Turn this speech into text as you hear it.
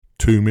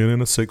Two Men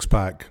and a Six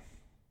Pack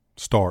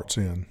starts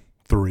in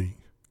 3,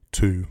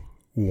 2,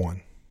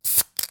 1.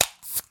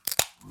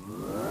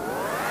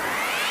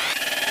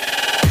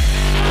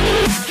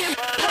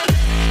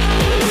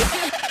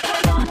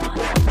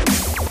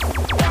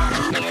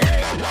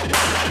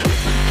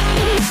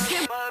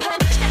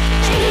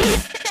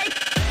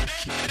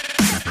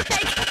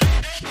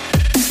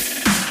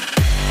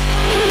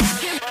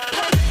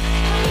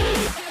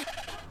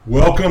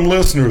 Welcome,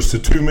 listeners, to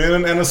Two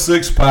Men and a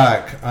Six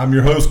Pack. I'm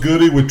your host,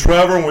 Goody, with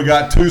Trevor, and we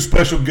got two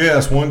special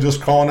guests. One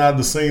just calling out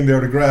the scene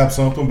there to grab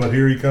something, but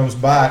here he comes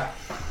back.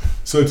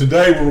 So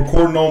today we're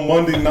recording on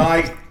Monday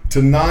night.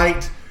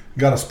 Tonight,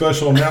 got a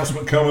special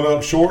announcement coming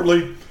up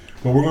shortly,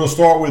 but we're going to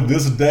start with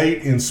this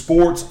date in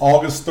sports,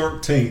 August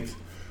 13th.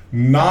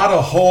 Not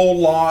a whole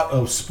lot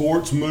of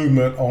sports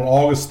movement on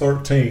August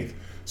 13th.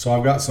 So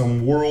I've got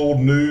some world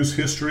news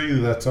history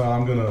that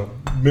I'm going to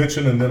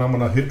mention, and then I'm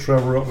going to hit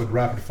Trevor up with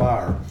rapid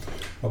fire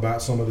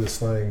about some of these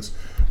things.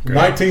 Great.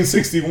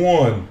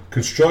 1961,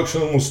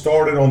 construction was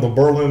started on the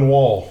Berlin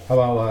Wall. How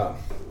about that?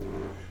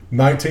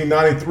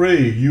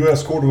 1993,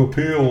 U.S. Court of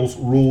Appeals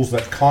rules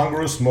that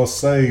Congress must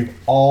save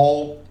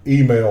all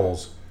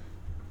emails.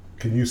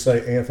 Can you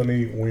say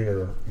Anthony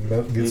Weiner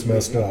gets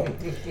messed up?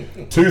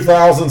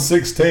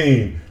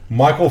 2016,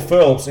 Michael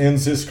Phelps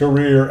ends his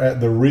career at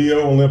the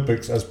Rio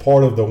Olympics as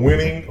part of the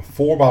winning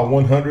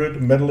 4x100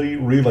 medley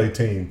relay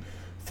team.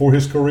 For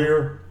his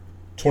career,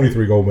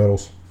 23 gold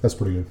medals. That's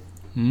pretty good.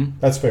 Mm-hmm.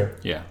 That's fair.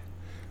 Yeah.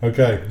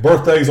 Okay,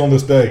 birthdays on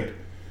this date.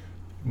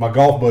 My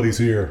golf buddies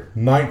here.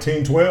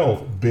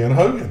 1912, Ben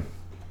Hogan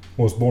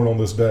was born on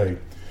this day.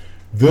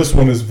 This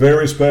one is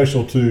very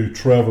special to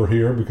Trevor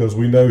here because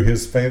we know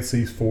his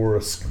fancies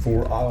for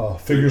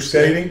figure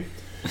skating.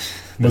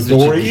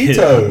 Midori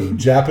Ito,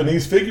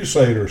 Japanese figure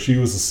skater. She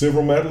was a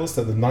silver medalist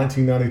at the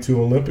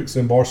 1992 Olympics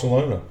in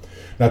Barcelona.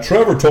 Now,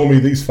 Trevor told me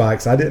these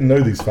facts. I didn't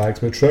know these facts,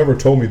 but Trevor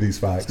told me these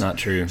facts. It's not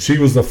true. She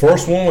was the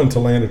first woman to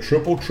land a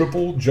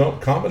triple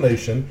jump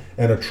combination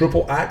and a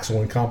triple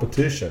axel in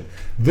competition.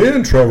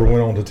 Then Trevor went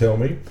on to tell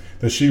me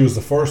that she was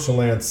the first to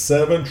land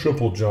 7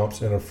 triple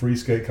jumps in a free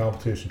skate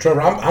competition.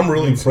 Trevor, I'm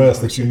really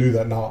impressed that you knew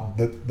that.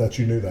 That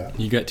you knew that.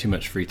 You got too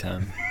much free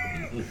time.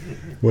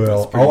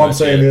 Well, all I'm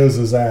saying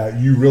is that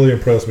you really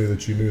impressed me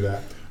that you knew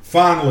that.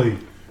 Finally,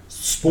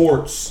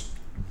 sports,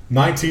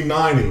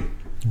 1990,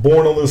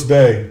 born on this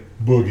day,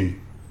 Boogie,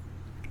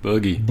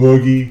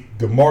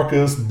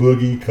 DeMarcus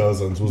Boogie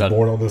Cousins was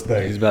born on this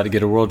day. He's about to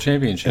get a world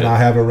championship. And I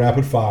have a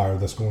rapid fire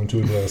that's going to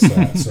address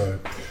that.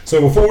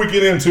 So before we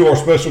get into our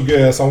special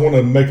guest, I want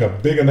to make a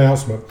big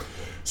announcement.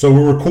 So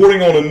we're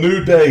recording on a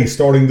new day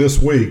starting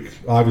this week.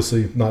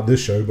 Obviously, not this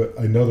show, but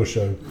another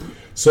show.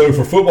 So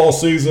for football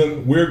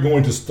season, we're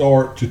going to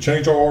start to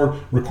change our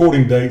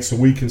recording date so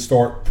we can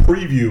start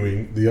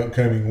previewing the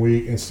upcoming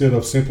week instead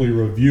of simply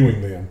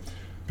reviewing them.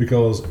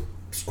 Because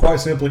quite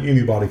simply,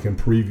 anybody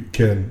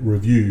can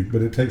review,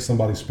 but it takes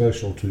somebody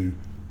special to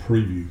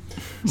preview.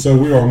 So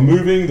we are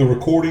moving the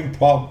recording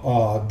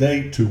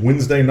date to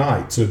Wednesday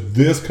night. So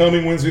this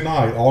coming Wednesday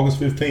night, August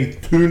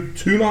 15th,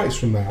 two nights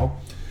from now.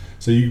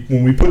 So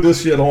when we put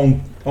this shit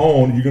on,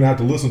 you're going to have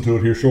to listen to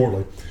it here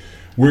shortly.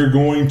 We're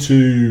going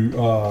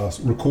to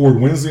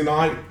record Wednesday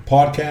night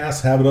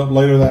podcast, have it up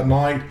later that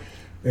night,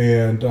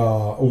 and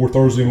or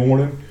Thursday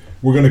morning.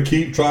 We're going to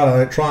keep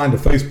trying to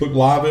Facebook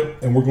Live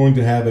it, and we're going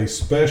to have a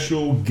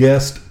special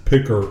guest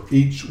picker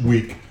each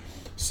week.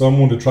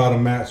 Someone to try to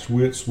match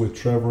wits with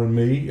Trevor and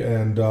me,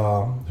 and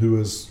who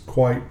is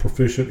quite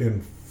proficient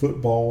in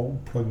football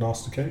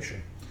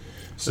prognostication.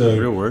 So, is that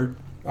a real word?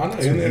 I know,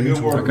 isn't it a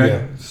good word? Okay,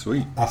 yeah.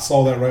 Sweet. I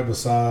saw that right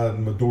beside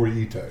Midori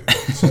Ito.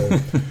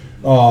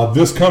 So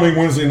this coming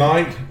Wednesday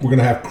night, we're going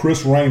to have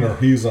Chris Rayner.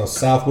 He's a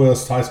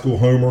Southwest High School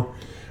homer.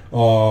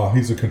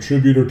 He's a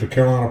contributor to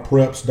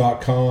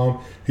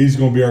CarolinaPreps.com. He's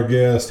going to be our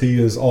guest.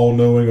 He is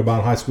all-knowing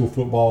about high school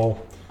football,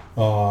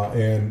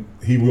 and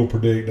he will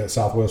predict that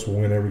Southwest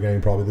will win every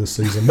game probably this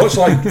season, much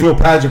like Phil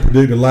Padgett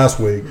predicted last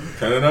week.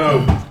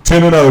 10-0.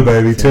 10-0,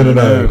 baby.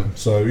 10-0.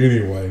 So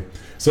anyway,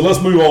 so let's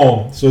move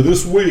on. So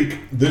this week,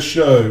 this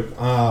show,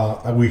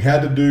 we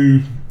had to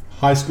do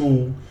high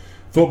school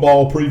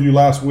football preview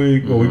last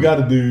week. Well, we got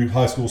to do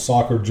high school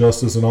soccer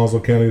justice in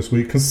Onslow County this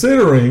week,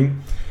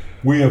 considering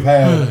we have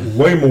had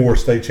way more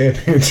state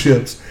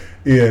championships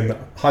in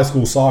high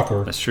school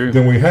soccer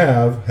than we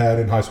have had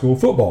in high school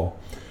football.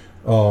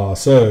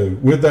 So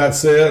with that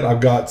said, I've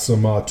got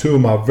two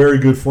of my very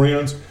good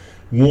friends.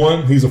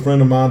 One, he's a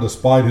friend of mine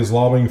despite his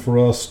lobbying for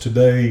us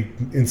today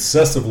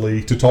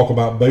incessantly to talk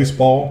about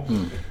baseball.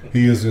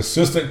 He is the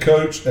assistant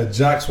coach at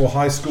Jacksonville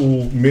High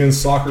School men's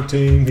soccer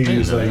team. He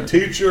is a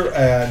teacher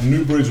at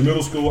Newbridge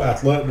Middle School,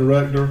 athletic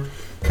director,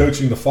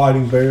 coaching the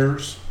Fighting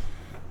Bears.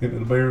 Is it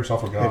the Bears? I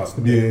forgot.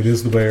 Yeah, it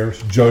is the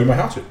Bears. Joey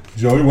Mahouchick.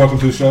 Joey, welcome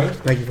to the show.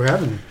 Thank you for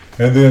having me.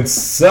 And then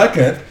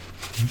second,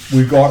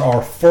 we've got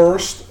our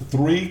first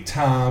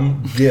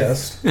 3-time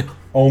guest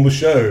on the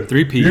show.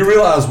 3-peat. You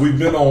realize we've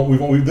been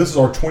on. This is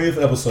our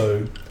 20th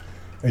episode,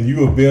 and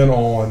you have been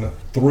on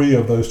 3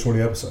 of those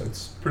 20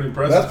 episodes. Pretty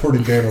impressive. That's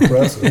pretty damn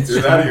impressive.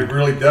 Either that or you're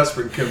really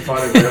desperate and couldn't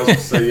find anybody else to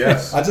say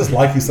yes. I just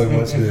like you so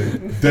much,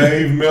 dude.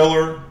 Dave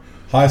Miller,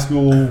 high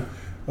school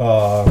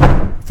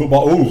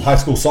high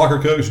school soccer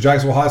coach,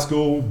 Jacksonville High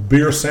School,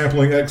 beer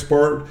sampling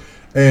expert.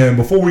 And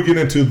before we get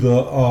into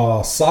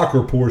the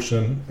soccer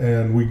portion,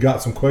 and we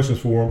got some questions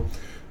for him,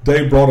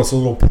 Dave brought us a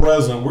little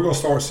present. We're going to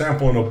start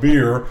sampling a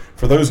beer.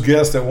 For those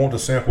guests that want to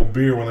sample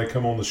beer when they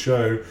come on the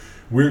show,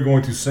 we're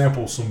going to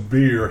sample some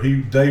beer.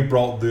 Dave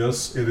brought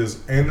this. It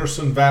is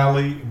Anderson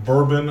Valley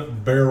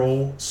Bourbon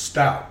Barrel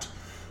Stout.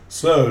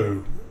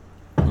 So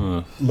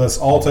let's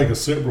all take a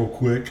sip real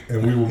quick,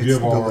 and we will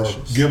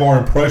give our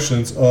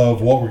impressions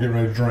of what we're getting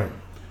ready to drink.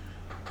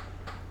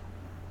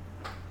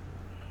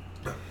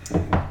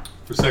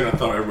 For a second, I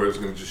thought everybody was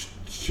going to just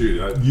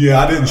shoot it.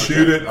 I didn't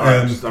shoot it. All right,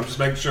 and I'm just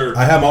making sure.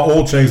 I had my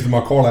oil changed in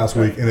my car last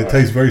week, and it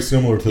tastes very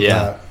similar to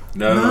that.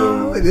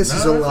 No, this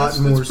is a lot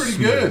more. It's pretty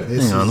good.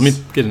 Hang on, let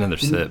me get another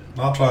sip.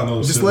 I'll try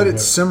another sip. Just let it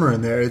simmer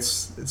in there.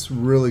 It's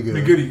really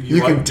good. Goody, you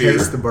like can beer?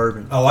 taste the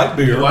bourbon. I like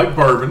beer. You like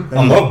bourbon?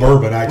 I love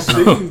bourbon,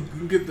 actually. So you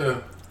can get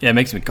the. Yeah, it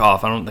makes me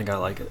cough. I don't think I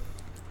like it.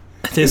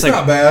 It tastes It's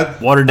not bad.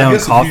 watered down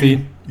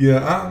coffee.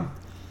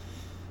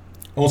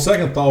 On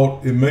second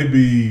thought, it may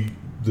be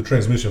the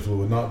transmission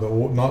fluid, not the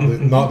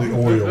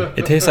oil.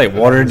 It tastes like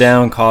watered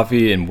down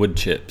coffee and wood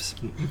chips.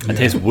 I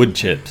taste wood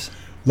chips.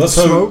 Let's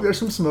Smoke. hope. There's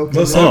some smoke.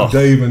 Let's hope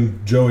Dave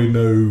and Joey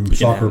know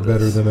soccer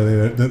better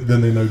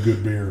than they know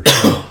good beer.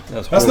 So.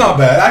 That's not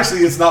bad.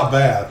 Actually, it's not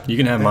bad. You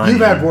can have mine.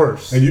 You've had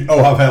worse. And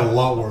I've had a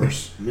lot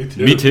worse.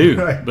 Me too.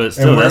 Right. But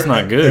still, that's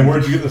not good. And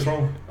where'd you get this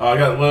from? I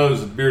got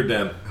Lowe's at Beer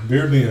Den.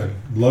 Beer Den.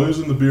 Lowe's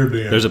in the Beer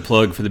Den. There's a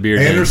plug for the beer.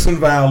 Anderson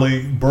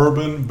Valley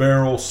Bourbon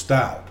Barrel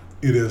Stout.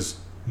 It is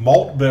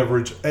malt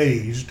beverage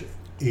aged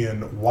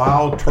in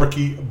wild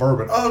turkey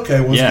bourbon. Oh,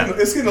 okay, well,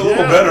 it's getting a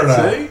little better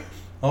now. See?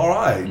 All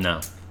right. No.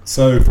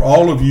 So for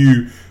all of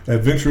you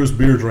adventurous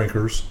beer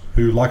drinkers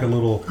who like a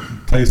little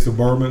taste of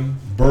bourbon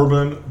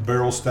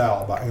Barrel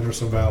Stout by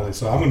Anderson Valley.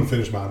 So I'm going to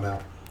finish mine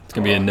now. It's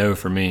going to be a no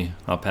for me.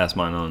 I'll pass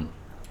mine on.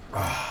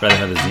 Rather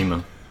have a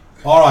Zima.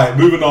 All right,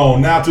 moving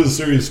on. Now to the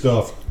serious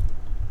stuff.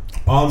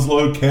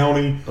 Onslow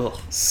County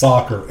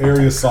soccer,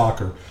 area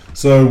soccer.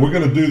 So we're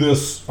going to do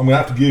this. I'm going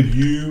to have to give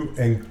you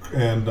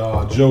and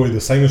Joey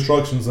the same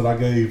instructions that I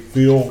gave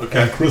Phil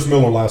and Chris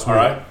Miller last week.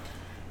 All right.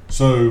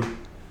 So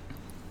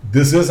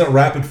this isn't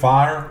rapid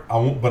fire.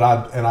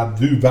 I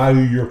do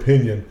value your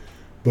opinion,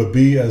 but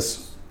be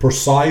as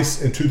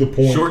precise and to the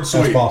point Short and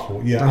sweet. as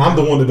possible. Yeah, I'm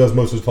the one that does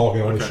most of the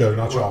talking on the show,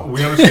 not y'all.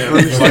 We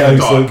understand.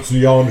 So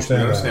y'all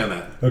understand, We understand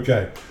that.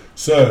 Okay.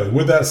 So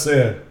with that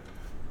said,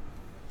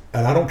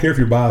 and I don't care if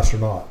you're biased or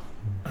not,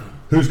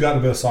 who's got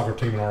the best soccer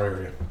team in our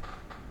area?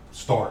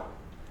 Start.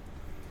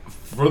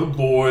 For the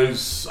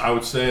boys, I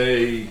would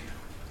say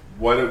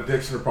White Oak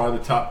Dixon are probably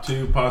the top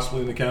 2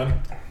 possibly in the county.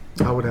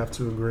 I would have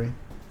to agree.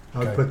 I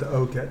would put the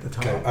Oak at the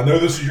top. Okay. I know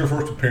this is your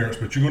first appearance,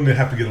 but you're going to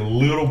have to get a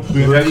little bit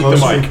You gotta eat the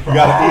closer. mic. You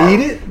got to Eat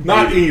it?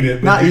 Not eat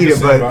it. Not you eat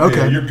just it, said but right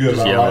here. okay. You're good Just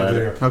right yell at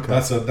there. it. Okay.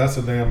 That's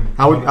a damn.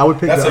 I would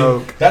pick the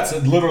Oak. That's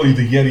literally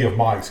the Yeti of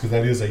mics because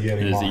that is a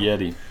Yeti. It is a mic.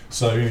 Yeti.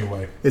 So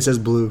anyway, It says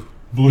blue.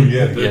 Blue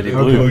Yeti. Yeti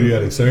Blue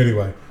Yeti. So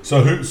anyway,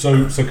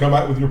 so come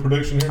back with your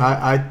prediction here.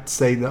 I'd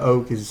say the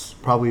Oak is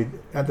probably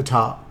at the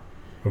top.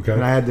 Okay.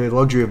 And I had the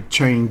luxury of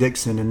training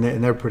Dixon,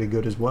 and they're pretty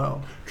good as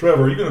well.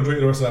 Trevor, are you going to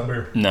drink the rest of that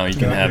beer? No, you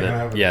can have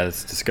it. Yeah,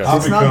 it's disgusting.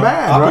 It's not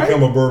bad, I've right?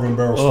 become a bourbon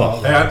barrel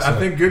stout. Hey, I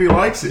think Goody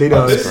likes it. He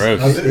does.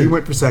 Gross. He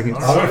went for seconds.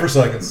 I went for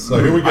seconds.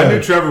 So here we go. I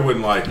knew Trevor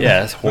wouldn't like it.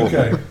 Yeah, it's horrible.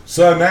 Okay.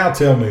 So now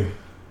tell me,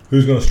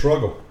 who's going to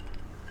struggle?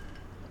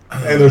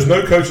 And there's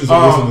no coaches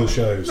that listen to the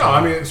show. So. No,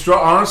 I mean,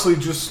 honestly,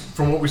 just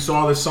from what we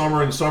saw this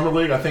summer in the Summer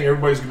League, I think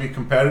everybody's going to be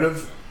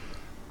competitive.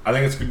 I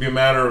think it's going to be a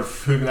matter of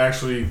who can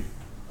actually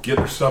get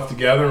their stuff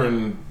together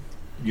and,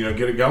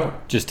 get it going.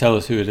 Just tell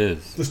us who it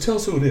is. Just tell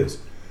us who it is.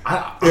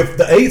 If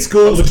the 8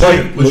 schools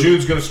play...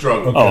 Lejeune's going to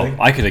struggle. Okay.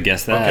 Oh, I could have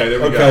guessed that. Okay, there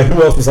we Okay, go.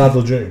 who else besides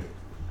Lejeune?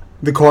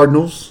 The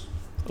Cardinals.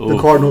 Ooh. The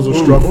Cardinals will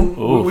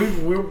struggle.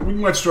 We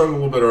might struggle a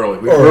little bit early.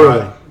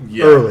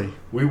 Early.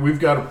 We've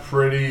got a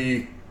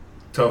pretty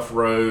tough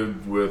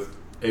road with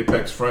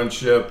Apex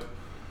Friendship,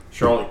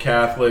 Charlotte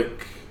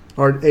Catholic.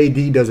 Our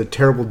AD does a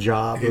terrible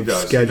job of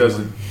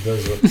scheduling.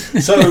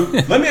 So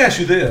let me ask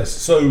you this.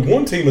 So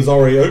one team has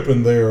already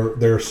opened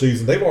their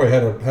season. They've already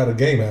had a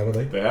game, haven't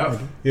they? They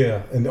have.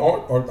 Yeah. And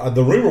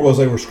the rumor was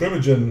they were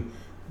scrimmaging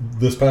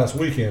this past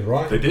weekend,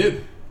 right? They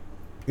did.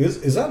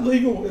 Is that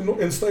legal in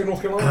the state of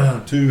North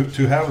Carolina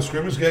to have a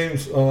scrimmage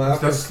games? You'd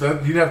have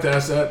to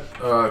ask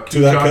that to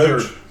that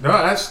coach. No,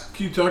 ask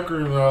Q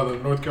Tucker, the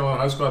North Carolina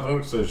High School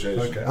Athletic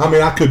Association. Okay, I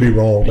mean I could be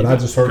wrong, but I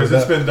just heard because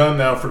it's been done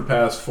now for the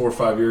past 4 or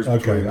 5 years.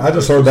 Okay, I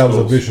just heard that was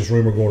a vicious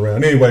rumor going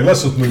around. Anyway,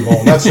 let's just move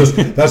on. That's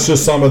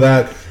just some of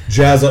that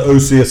Jazza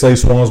OCSA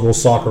Swansville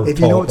soccer. If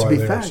you know it to right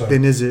be fact,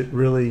 then is it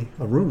really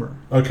a rumor?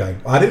 Okay,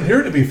 I didn't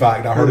hear it to be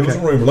fact. I heard it was a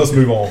rumor. Let's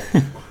move on.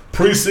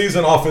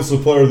 Preseason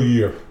Offensive Player of the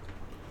Year.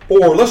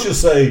 Or let's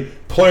just say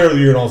Player of the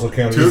Year in Onslow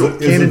County. Tootle.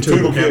 Cannon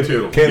Tootle. Yes.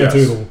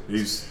 Tootle.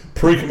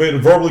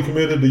 verbally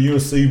committed to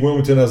UNC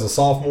Wilmington as a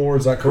sophomore.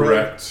 Is that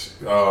correct?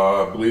 Correct.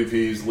 I believe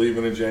he's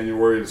leaving in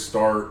January to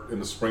start in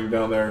the spring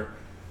down there.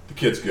 The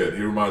kid's good.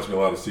 He reminds me a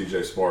lot of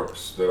CJ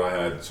Sparks that I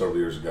had several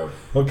years ago.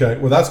 Okay,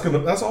 well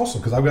that's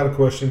awesome because I've got a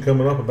question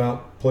coming up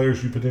about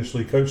players you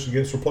potentially coached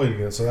against or played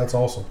against. So that's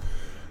awesome.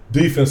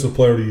 Defensive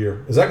Player of the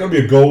Year, is that going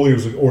to be a goalie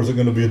or is it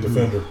going to be a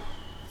defender?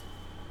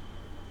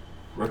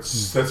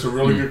 That's a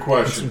really good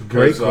question. That's a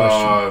great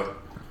question.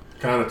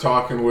 Kind of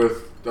talking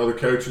with other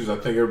coaches, I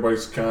think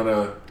everybody's kind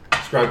of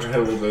scratching their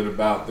head a little bit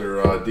about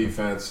their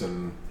defense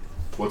and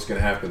what's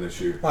going to happen this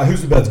year. All right,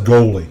 who's the best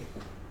goalie?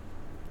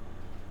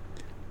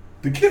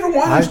 The kid from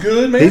Wyoming's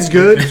good, man. He's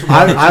good.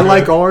 I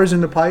like ours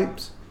in the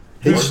pipes.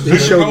 He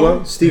showed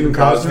well. Steven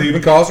Cosner.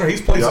 Steven Cosner.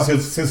 He's played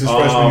since his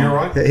freshman year,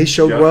 right? Yeah, he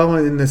showed well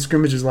in the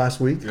scrimmages last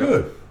week.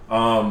 Good.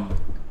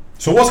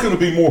 So what's going to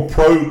be more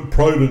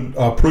prudent?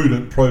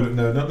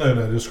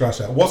 No, just scratch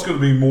that. What's going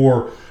to be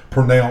more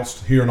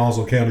pronounced here in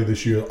Onslow County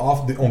this year?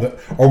 Are we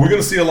going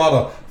to see a lot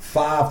of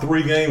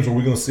 5-3 games, or are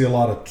we going to see a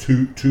lot of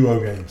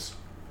 2-0 games,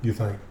 you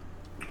think?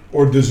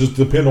 Or does it just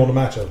depend on the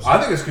matchups?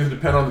 I think it's going to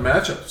depend on the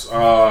matchups.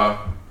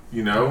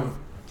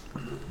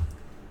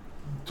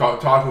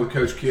 Talking with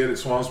Coach Kidd at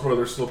Swansboro,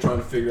 they're still trying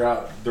to figure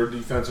out their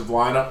defensive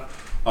lineup.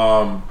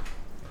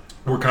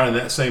 We're kind of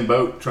in that same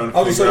boat, trying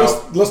to figure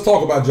out. Let's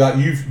talk about Jack.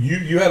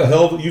 You've had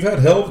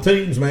hell of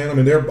teams, man. I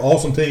mean, they're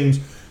awesome teams.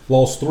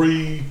 Lost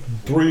three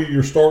of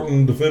your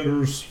starting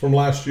defenders from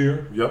last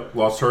year. Yep,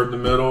 lost Hurd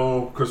in the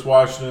middle, Chris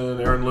Washington,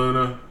 Aaron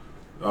Luna,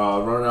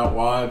 running out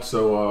wide.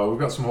 So we've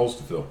got some holes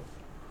to fill.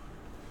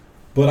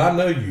 But I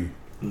know you,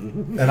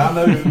 and I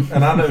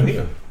know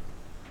him.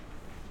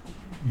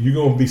 You're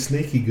gonna be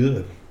sneaky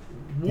good.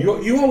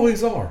 You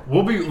always are.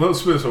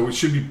 Let's put it this way: we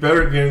should be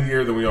better at the end of the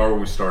year than we are when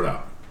we start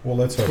out. Well,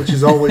 let's hope. Which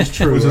is always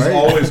true, Which right? is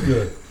always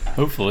good.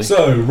 Hopefully.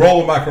 So,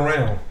 rolling back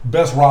around,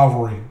 best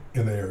rivalry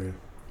in the area.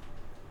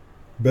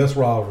 Best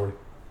rivalry.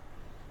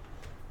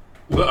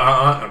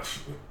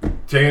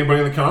 Take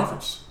anybody in the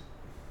conference.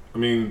 I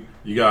mean,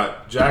 you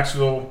got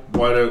Jacksonville,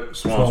 White Oak,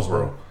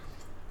 Swansboro.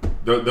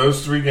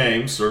 Those 3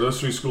 games, or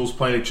those 3 schools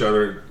playing each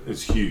other,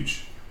 is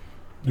huge.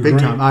 Big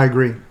time. I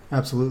agree.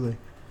 Absolutely.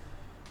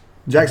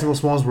 Jacksonville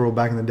Swansboro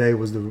back in the day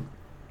was the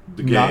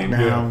game,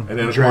 knockdown, and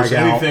then of course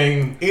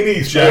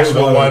any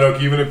Jacksonville White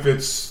Oak, even if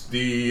it's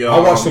the I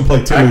watched them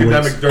play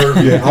academic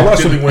derby, I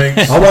watched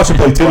them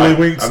play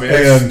Tiddlywinks. I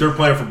mean, they're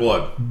playing for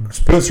blood.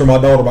 Spencer, my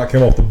daughter, about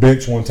came off the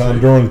bench one time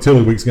during the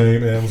Tiddlywinks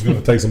game and was going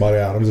to take somebody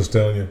out. I'm just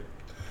telling you,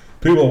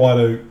 people at White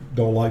Oak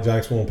don't like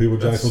Jacksonville, and people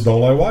at Jacksonville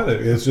don't like White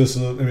Oak. It's just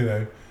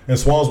and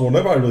Swansboro,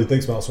 nobody really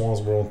thinks about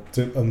Swansboro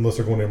unless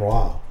they're going to Emerald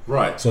Isle.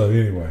 Right. So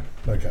anyway,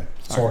 okay.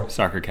 Sorry.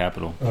 Soccer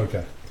capital.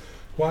 Okay.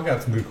 Well, I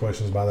got some good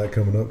questions about that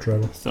coming up,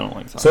 Trevor. Still don't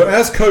like soccer. So,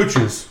 as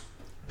coaches,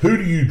 who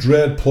do you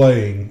dread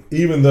playing,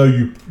 even though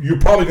you're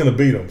probably going to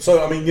beat them?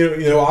 So, I mean,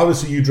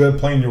 obviously you dread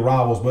playing your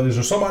rivals, but is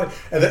there somebody,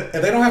 and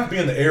they don't have to be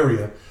in the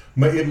area.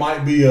 It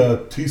might be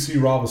a T.C.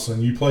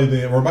 Robinson. You play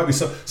them, or it might be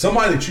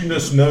somebody that you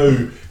just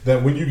know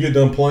that when you get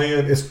done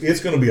playing, it's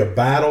going to be a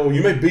battle.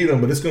 You may beat them,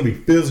 but it's going to be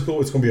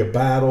physical. It's going to be a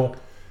battle.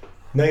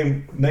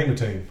 Name the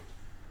team.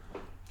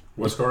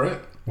 West Carteret.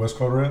 West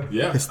Carteret?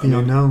 Yeah. It's the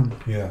unknown.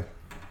 Yeah.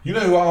 You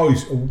know who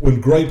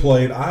when Gray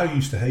played, I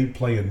used to hate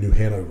playing New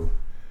Hanover.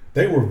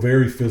 They were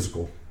very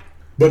physical.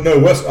 But no,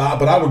 but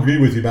I would agree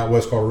with you about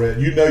West Carteret.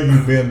 You know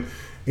you've been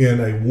in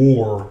a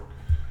war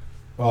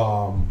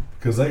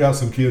because they got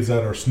some kids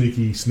that are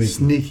sneaky.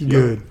 Sneaky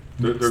good.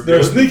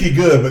 They're sneaky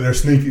good, but they're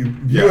sneaky.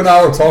 Yes. You and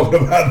I were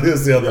talking about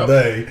this the other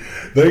day.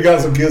 They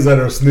got some kids that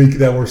are sneaky,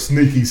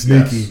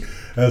 yes,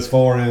 as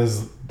far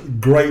as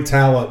great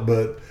talent,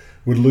 but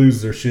would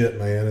lose their shit,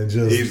 man,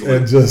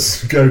 and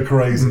just go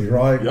crazy,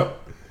 right? Yep.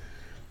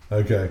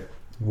 Okay,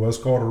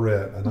 West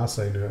Carteret, and I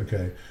say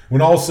okay.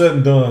 When all's said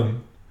and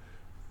done,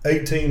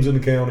 8 teams in the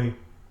county.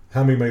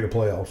 How many make the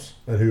playoffs,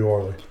 and who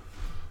are they?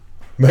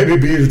 Maybe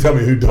it'd be easier to tell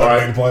me who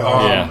doesn't make the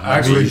playoffs.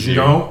 Actually, you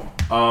don't.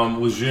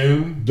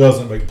 Lejeune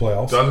doesn't make the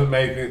playoffs. Doesn't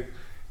make it,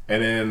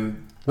 and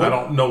then I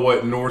don't know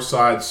what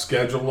Northside's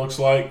schedule looks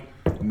like.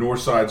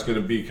 Northside's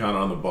going to be kind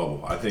of on the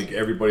bubble. I think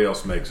everybody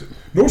else makes it.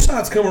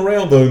 Northside's come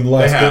around though in the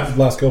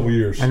last couple of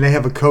years, and they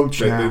have a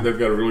coach now. They've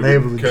got a really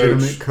good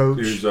coach.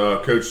 Who's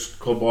Coach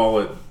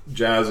Kloball at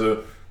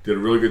Jazza. Did a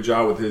really good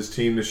job with his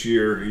team this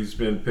year. He's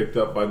been picked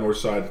up by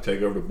Northside to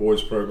take over the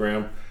boys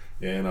program,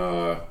 and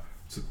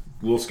it's a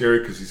little scary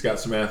because he's got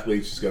some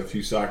athletes. He's got a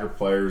few soccer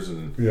players,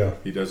 and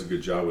he does a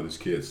good job with his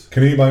kids.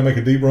 Can anybody make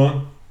a deep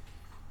run?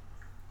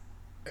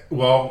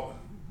 Well,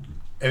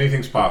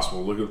 anything's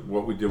possible. Look at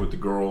what we did with the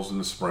girls in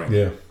the spring.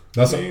 Yeah,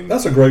 that's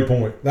a great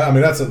point. I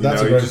mean, that's a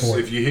great point.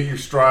 If you hit your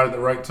stride at the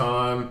right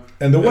time,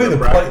 and the way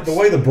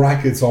the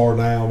brackets are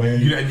now,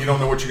 man, and you don't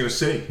know what you're going to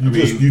see.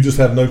 You just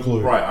have no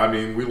clue. Right. I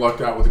mean, we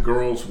lucked out with the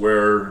girls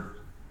where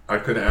I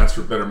couldn't ask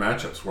for better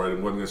matchups. Where I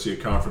wasn't going to see a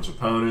conference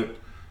opponent.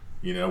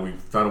 We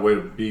found a way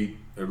to beat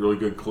a really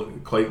good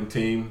Clayton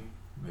team,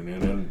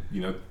 and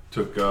then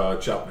took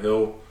Chapel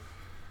Hill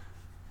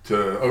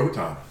to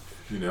overtime.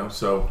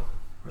 So.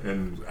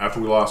 And after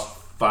we lost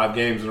 5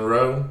 games in a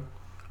row,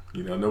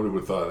 Nobody would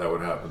have thought that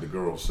would happen to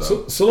girls.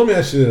 So let me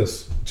ask you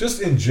this: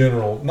 just in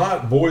general,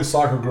 not boys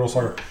soccer, girls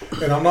soccer,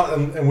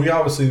 and we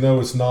obviously know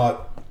it's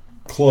not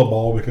club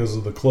ball because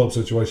of the club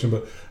situation.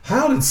 But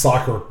how did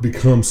soccer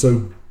become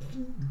so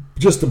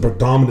just a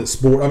predominant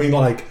sport? I mean,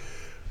 like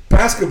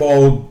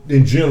basketball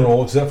in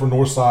general, except for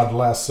Northside the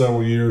last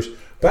several years.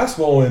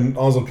 Basketball in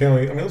Onslow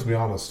County, I mean, let's be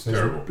honest,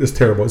 it's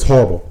terrible. It's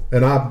horrible.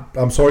 And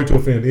I'm sorry to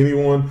offend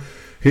anyone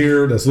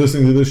here that's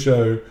listening to this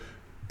show.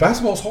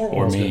 Basketball's horrible.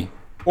 Or me.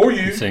 Or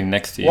you. Sitting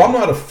next to you. Well, I'm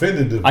not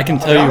offended. I can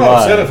tell you I'm why.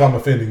 not upset if I'm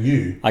offending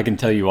you. I can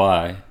tell you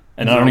why.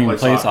 And I don't even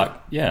play soccer.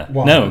 Yeah.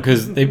 Why? No,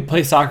 because they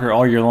play soccer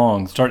all year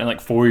long, starting at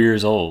like 4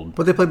 years old.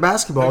 But they play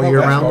basketball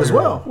year-round as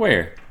well.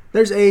 Where?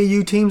 There's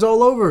AAU teams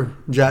all over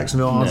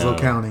Jacksonville, Onslow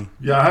County.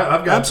 Yeah,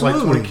 I've got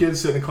Absolutely. like 20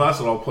 kids sitting in class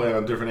that all play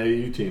on different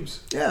AAU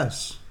teams.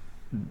 Yes.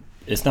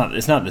 It's not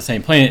the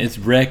same. Playing it's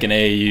rec and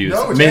AAU.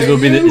 No, it's May as well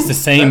be. AAU. It's the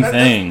same That-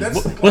 thing.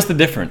 that's What's the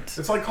difference?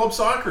 It's like club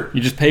soccer. You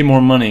just pay more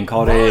money and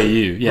call it Right.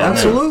 AAU. Yeah,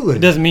 Absolutely. It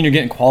doesn't mean you're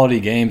getting quality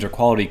games or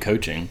quality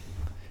coaching.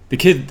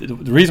 The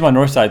reason why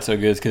Northside's so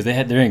good is because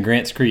they're in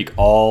Grants Creek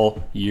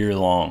all year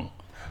long.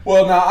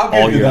 Well, now I'll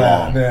All give you year that.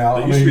 long. Now,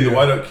 They used to be the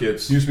White Oak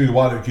kids. Used to be the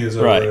White Oak kids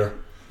over Right. there.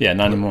 Yeah,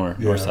 not anymore.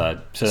 Yeah. Northside.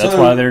 So So-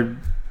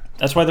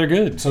 that's why they're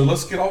good. So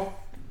let's get off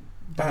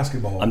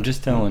basketball. I'm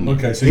just telling you.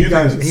 Okay, so He you're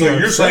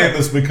upset. saying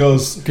this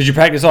because Because you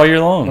practice all year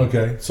long.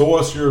 okay. So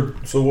what's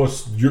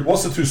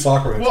the two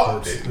soccer Well,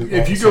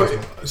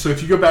 experts?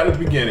 if you go back to the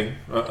beginning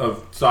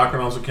of soccer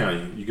in Onslow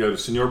County, you go to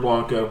Senor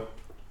Blanco,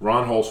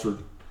 Ron Holsford,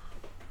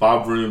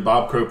 Bob Vroom,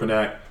 Bob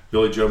Kropanak,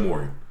 Billy Joe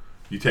Morgan.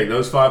 You take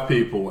those 5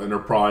 people, and they're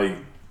probably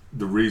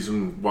the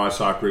reason why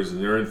soccer is,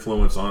 and their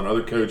influence on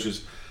other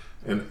coaches.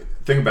 And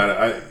think about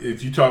it.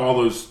 If you talk all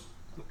those,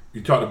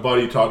 you talk to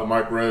Buddy, you talk to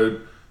Mike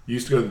Rode. You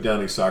used to go to the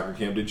Downey soccer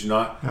camp, did you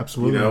not?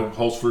 Absolutely.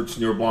 Holsford,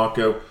 Senor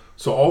Blanco.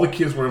 So all the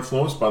kids were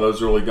influenced by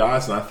those early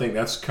guys, and I think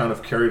that's kind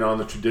of carried on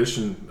the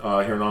tradition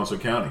here in Onslow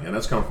County, and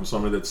that's coming from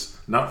somebody that's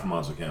not from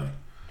Onslow County.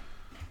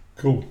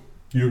 Cool.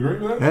 You agree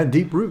with that? Had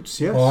deep roots,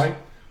 yes. All right.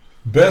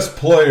 Best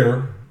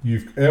player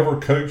you've ever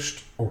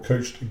coached or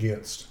coached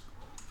against?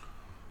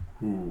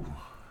 Ooh,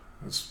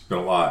 that's been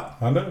a lot.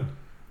 I know.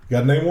 You got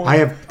to name one? I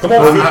have. Come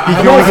on, Phil. You Come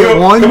can on, only Phil.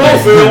 get one. Come on,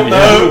 Phil.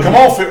 No, Yeah. come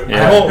on, Phil.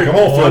 Yeah. Come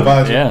on, Phil.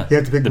 Advisor. Yeah. You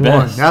have to pick The one.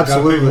 best. Gotta pick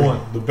Absolutely. one.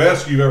 The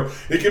best you've ever.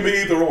 It can be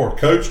either or.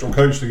 Coached or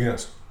coached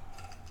against.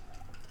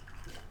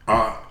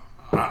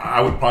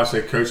 I would probably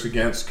say coached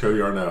against Cody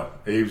Arnell.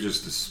 He was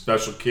just a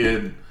special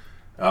kid.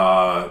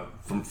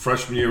 From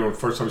freshman year, when the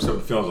first time we stepped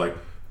in the field, I was like,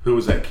 who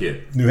was that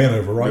kid? New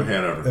Hanover, right? New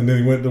Hanover. And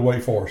then he went to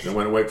Wake Forest. Then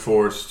went to Wake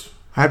Forest.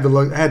 I had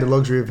the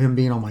luxury of him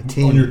being on my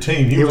team. On your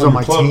team. He was on on my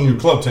your club, team. your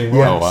club team, right?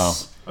 Yes. Oh, wow.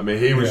 I mean,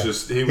 he was Yeah.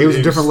 just He was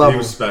a different level. He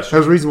was special. That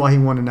was the reason why he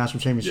won the national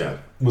championship.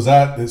 Yeah. Was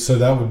that so?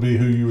 That would be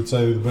who you would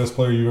say the best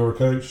player you've ever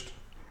coached.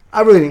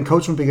 I really didn't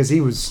coach him because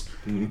he was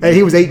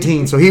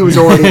 18, so he was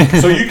already.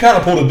 So you kind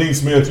of pulled a Dean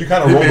Smith. You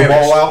kind of He rolled the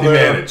ball out managed. He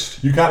there.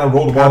 managed. You kind of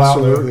rolled the ball out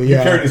there. Absolutely, You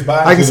yeah. carried his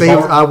back. I can to say the he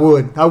was,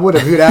 bar. I would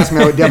have. If you'd asked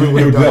me, I would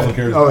definitely You would would have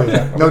definitely done carry it. his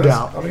Oh back. yeah, I no mean,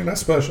 doubt. I mean,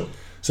 that's special.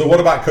 So what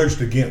about coached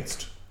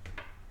against?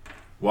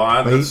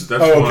 Well, that's Oh,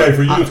 okay. one.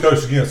 For you, it's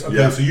coached against. Okay,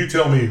 Yeah. so you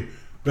tell me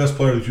best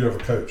player that you ever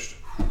coached.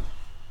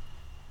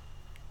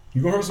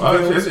 You gonna hurt some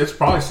feelings? It's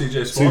probably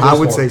CJ CJ Sparks. I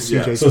would say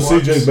Sparks. CJ So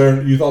Sparks. CJ's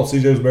better. You thought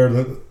CJ was better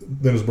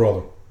than his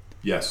brother.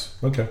 Yes.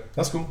 Okay,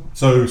 that's cool.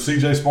 So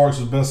CJ Sparks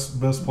is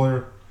best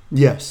player.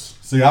 Yes.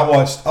 See, I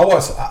watched.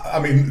 I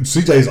mean,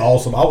 CJ's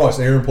awesome. I watched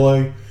Aaron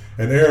play,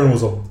 and Aaron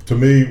was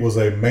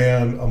a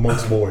man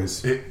amongst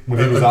boys when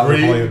he was out there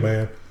Agreed. playing.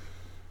 Man,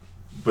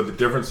 But the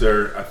difference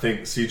there, I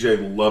think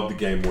CJ loved the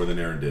game more than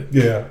Aaron did.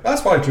 yeah,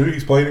 that's probably true.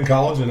 He's played in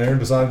college, and Aaron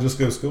decided to just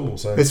go to school.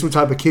 So It's what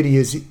type of kid he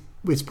is.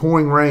 It's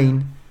pouring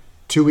rain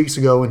 2 weeks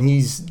ago, and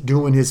he's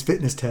doing his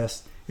fitness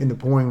test in the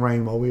pouring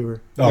rain while we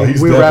were he's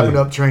we were wrapping definitely-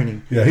 up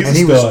training. Yeah, he's and a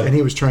he was stud. and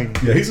he was training.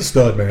 yeah, he's a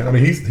stud, man. I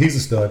mean, he's a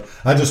stud.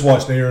 I just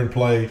watched Aaron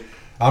play.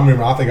 I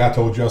remember. I think I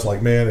told you I was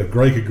like, man, if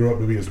Gray could grow up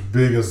to be as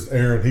big as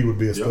Aaron, he would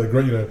be a stud. Yep.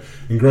 Gray,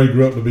 and Gray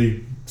grew up to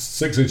be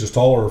 6 inches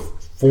taller,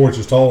 4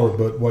 inches taller,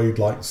 but weighed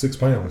like 6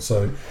 pounds.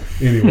 So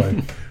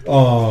anyway,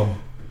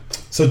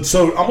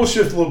 so I'm gonna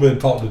shift a little bit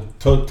and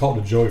talk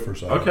to Joey for a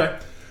second. Okay.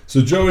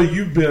 So Joey,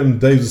 you've been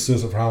Dave's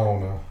assistant for how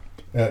long now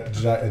at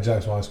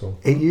Jackson High School?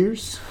 8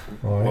 years.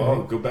 All right.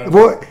 Well, go back.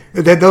 Boy,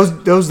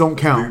 those don't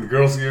The count.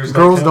 girls' years.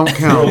 Girls don't Well,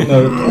 count.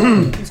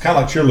 no, it's kind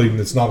of like cheerleading.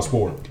 It's not a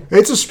sport.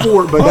 It's a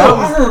sport, but Oh, that I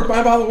was, heard.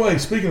 By the way,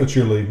 speaking of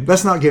cheerleading,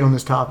 let's not get on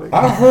this topic.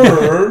 I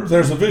heard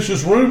there's a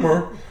vicious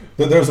rumor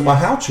that there's a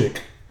Mahouchick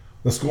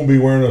that's going to be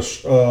wearing a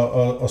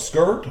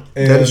skirt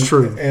and That is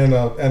true. and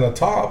a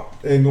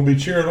top and going to be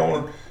cheering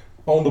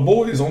on the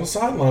boys on the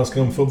sidelines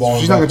come football.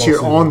 She's and not going to cheer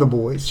basketball on the season.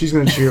 boys. She's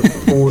going to cheer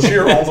for.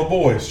 Cheer on the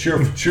boys. Cheer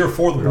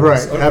for the boys.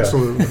 Right, Okay.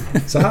 absolutely.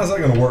 So how's that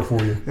going to work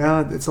for you?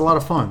 Yeah, it's a lot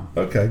of fun.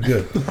 Okay,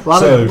 good. A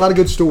lot of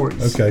good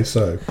stories. Okay,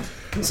 so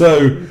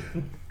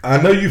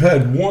I know you've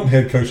had one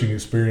head coaching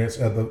experience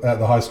at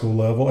the high school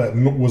level.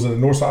 Was it at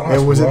Northside High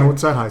School? It was at right?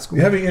 Northside High School. Do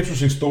you have any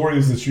interesting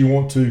stories that you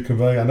want to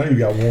convey? I know you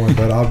got one,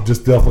 but I want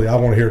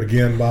to hear it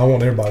again. But I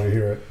want everybody to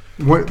hear it.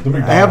 What, The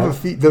McDonald's. I have a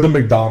few. The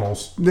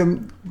McDonald's.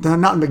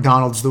 Not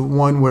McDonald's. The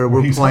one where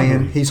we're he's playing.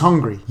 hungry. He's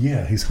hungry.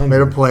 Yeah, he's We hungry.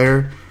 had a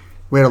player.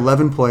 We had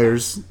 11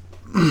 players.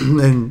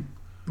 And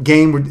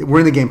we're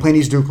in the game playing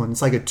East Dukeland.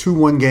 It's like a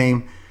 2-1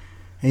 game.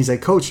 And he's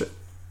like, Coach, I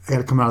got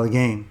to come out of the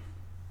game.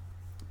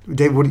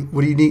 Dave, what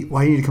do you need?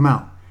 Why do you need to come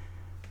out?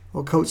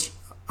 Well, Coach,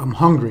 I'm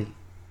hungry.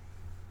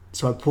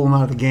 So I pull him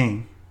out of the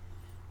game.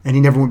 And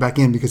he never went back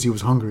in because he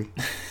was hungry.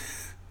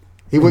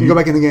 He wouldn't go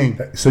back in the game.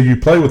 So you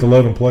play with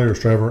 11 players,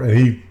 Trevor, and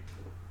he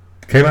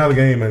came out of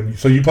the game, and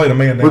so you played a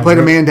man down. We played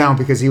a man down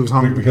because he was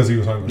hungry. Because he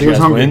was hungry. He was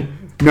guys hungry.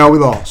 win? No, we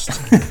lost.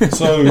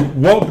 So,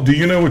 what do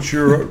you know? What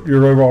your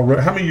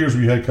overall? How many years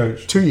were you head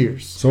coach? 2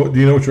 years. So, do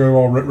you know what your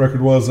overall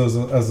record was as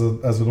a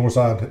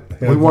Northside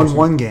head? We won varsity?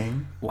 1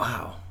 game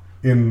Wow.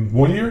 in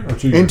 1 year or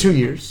 2 years. in 2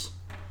 years.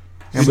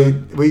 And So-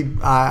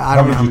 I How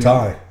don't many know did you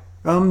tie?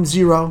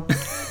 0.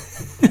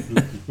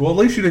 Well, at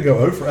least you didn't go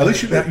over. At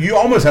least you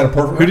almost had a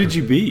perfect. Who did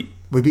you beat?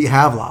 We beat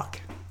Havelock.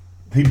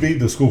 He beat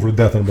the school for the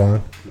deaf and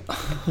blind.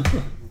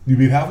 You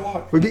beat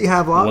Havelock? We beat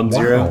Havelock.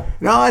 1-0.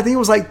 No, I think it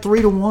was like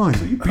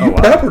 3-1. You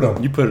peppered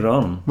him. You put it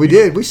on them. We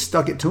did. We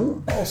stuck it to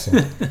him.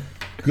 Awesome.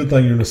 Good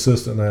thing you're an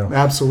assistant now.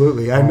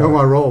 Absolutely. I know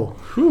my role.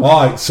 All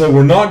right, so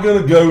we're not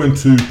going to go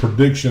into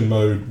prediction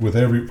mode with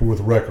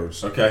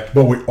records. Okay.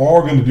 But we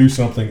are going to do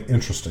something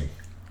interesting.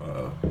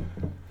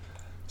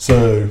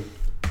 So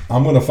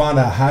I'm going to find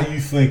out how you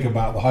think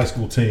about the high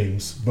school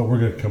teams, but we're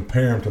going to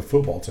compare them to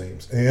football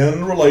teams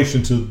in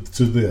relation to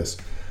this.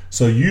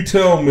 So you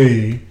tell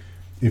me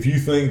if you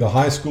think the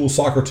high school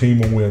soccer team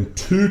will win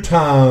 2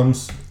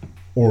 times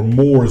or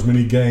more as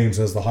many games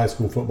as the high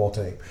school football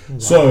team. Wow.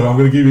 So I'm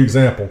going to give you an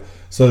example.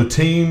 So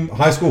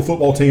high school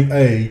football team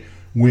A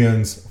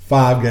wins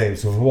 5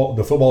 games. So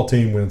the football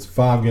team wins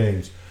 5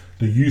 games.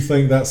 Do you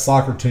think that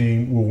soccer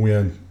team will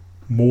win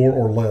more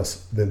or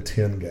less than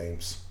 10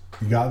 games?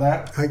 You got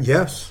that?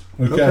 Yes.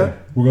 Okay.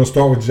 We're going to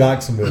start with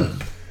Jacksonville.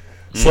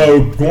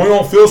 So going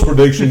on Phil's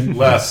prediction,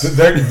 Less.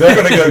 They're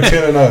going to go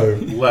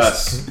 10-0.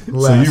 Less.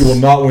 So you will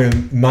not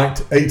win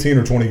 18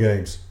 or 20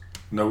 games.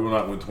 No, we will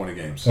not win 20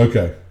 games.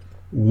 Okay.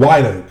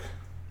 White Oak.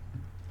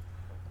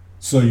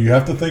 So you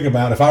have to think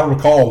about, if I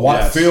recall,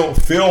 Yes.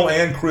 Phil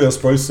and Chris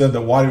both said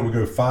that White Oak would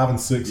go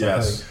 5-6. Yes.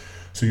 I think.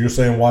 So you're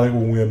saying White Oak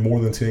will win more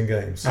than 10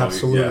 games.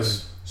 Absolutely.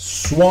 Yes.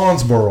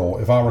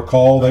 Swansboro, if I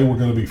recall, they were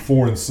going to be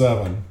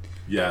 4-7.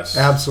 Yes.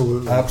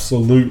 Absolutely.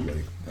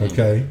 Absolutely.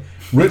 Okay.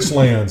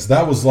 Richlands,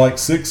 that was like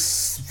 6,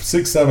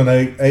 7,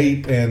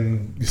 8,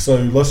 and so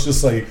let's just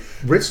say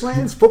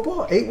Richlands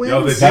football, 8 wins.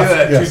 Yo, they do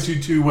That's- that yes.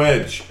 2-2-2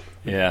 wedge.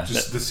 Yeah.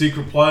 Just the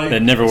secret play.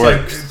 that never It's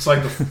works. It's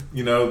like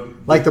the,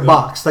 like the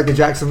box, like the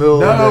Jacksonville,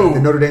 No.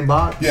 the Notre Dame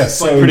box. yes.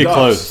 like So Pretty Ducks.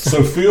 close.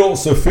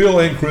 So Phil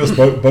and Chris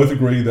both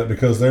agree that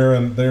because they're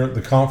in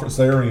the conference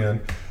they're in,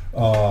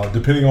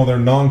 depending on their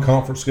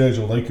non-conference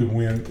schedule, they could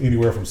win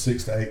anywhere from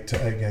 6 to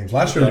 8 games.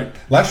 Last year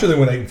they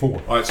went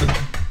 8-4. All right, so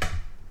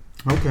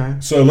Okay.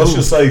 So let's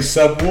just say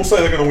 7. We'll say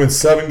they're going to win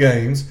 7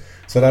 games.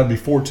 So that'd be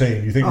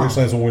 14. You think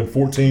Richlands will win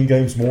 14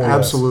 games more? Or less?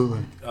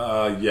 Absolutely.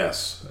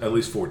 yes, at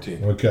least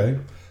 14. Okay.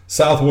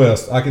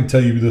 Southwest, I can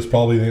tell you this.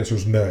 Probably the answer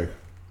is no.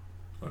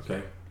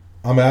 Okay.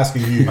 I'm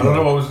asking you. I don't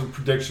know what was the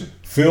prediction.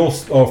 Phil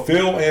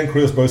and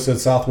Chris both said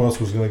Southwest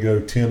was going to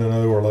go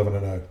 10-0 or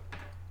 11-0.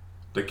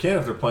 They can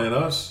if they're playing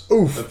us.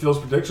 Oof. That Phil's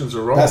predictions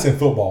are wrong. That's in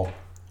football.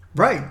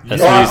 Right.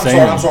 That's Oh, what I'm he's saying.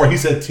 sorry. I'm sorry. He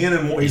said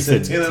 10-1. He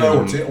said 10-0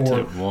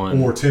 or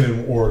 10-1. or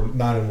 10 or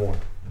 9-1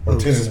 or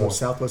 10-1. So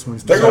Southwest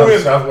wins. They're going to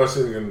win. Southwest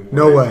isn't going to win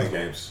No 18 way.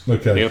 games. They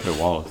Okay. up their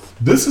Wallace.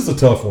 This is a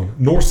tough one.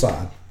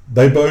 Northside.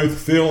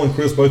 Phil and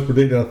Chris both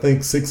predicted, I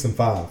think,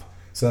 6-5.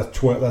 So that's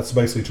 12. That's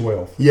basically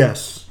 12.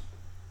 Yes.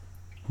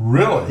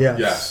 Really? Yes.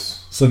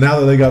 Yes. So now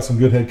that they got some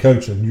good head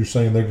coaching, you're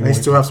saying they're going They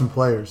to still have some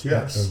players.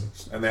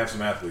 Yes. And they have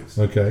some athletes.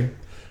 Okay.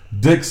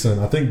 Dixon.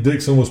 I think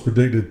Dixon was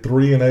predicted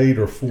 3-8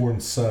 or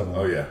 4-7.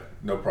 Oh, yeah.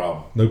 No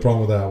problem. No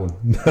problem with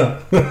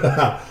that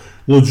one.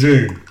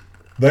 Lejeune.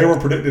 They were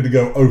predicted to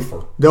go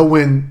over. They'll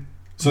win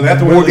So they have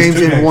to win more at least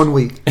games 2 in 1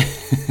 week.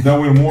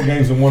 They'll win more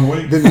games in 1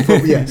 week. Than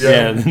the yes.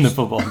 Yeah, then the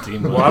football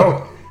team. Well, I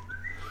don't.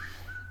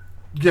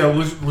 Yeah,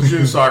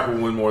 Lejeune soccer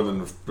will win more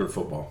than their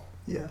football.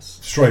 Yes.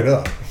 Straight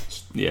up.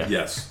 Yeah.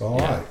 Yes. All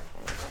right.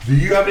 Do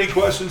you have any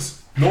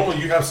questions?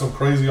 Normally you have some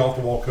crazy off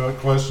the wall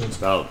questions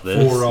About this?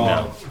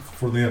 No.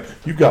 for them.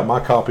 You've got my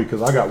copy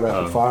because I got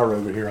rapid Oh. fire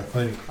over here. I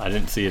think. I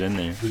didn't see it in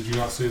there. Did you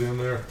not see it in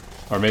there?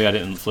 Or maybe I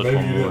didn't flip Maybe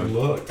one you more. didn't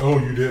look. Oh,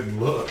 you didn't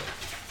look.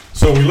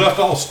 So we left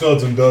all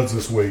studs and duds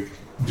this week,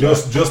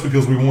 just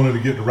because we wanted to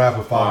get to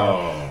rapid fire.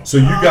 Oh. So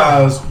you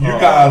guys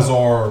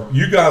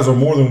are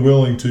more than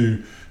willing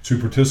to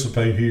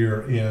participate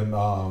here in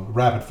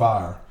rapid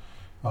fire.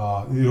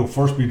 It'll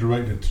first be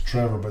directed to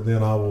Trevor, but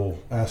then I will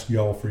ask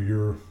y'all for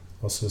your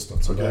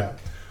assistance with that.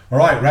 All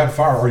right, rapid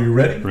fire. Are you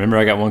ready? Remember,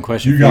 I got one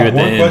question You for you got at the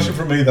one end. question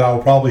for me that I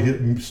will probably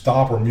hit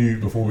stop or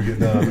mute before we get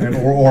done,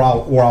 or I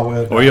will.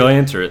 Edit. Or you'll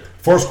answer it.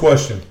 First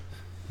question: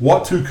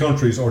 what 2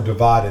 countries are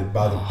divided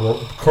by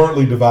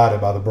currently divided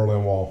by the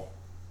Berlin Wall?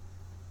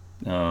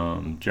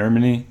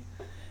 Germany,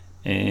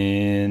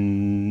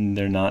 and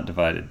they're not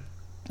divided.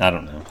 I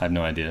don't know. I have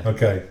no idea.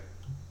 Okay.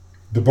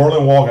 The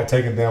Berlin Wall got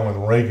taken down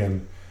when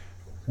Reagan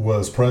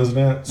was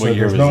president. So What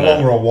year there's was no that?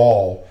 longer a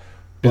wall.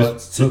 But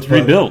It's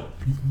rebuilt.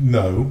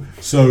 No.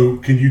 So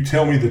can you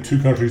tell me the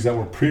two countries that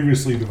were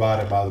previously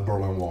divided by the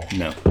Berlin Wall?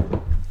 No.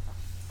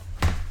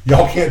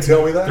 Y'all can't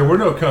tell me that? There were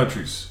no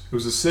countries. It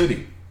was a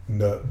city.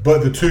 No.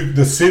 But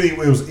the city, it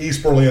was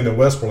East Berlin and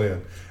West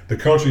Berlin. The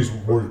countries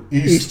were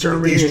East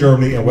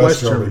Germany and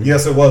West Germany.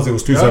 Yes, it was. It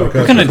was two separate What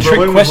countries. kind of trick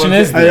Berlin question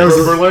is this?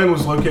 Berlin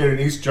was located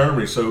in East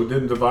Germany, so it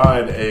didn't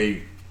divide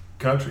a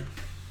country.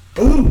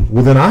 Ooh,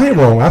 well then I am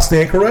wrong. I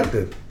stand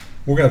corrected.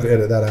 We're going to have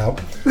to edit that out.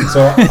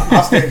 So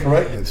I stand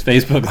corrected. It's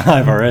Facebook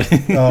Live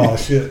already. Oh,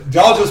 shit.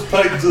 Y'all just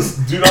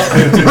do not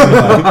pay attention to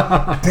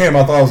that. Damn,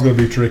 I thought it was going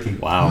to be tricky.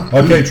 Wow.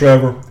 Okay,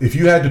 Trevor, if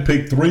you had to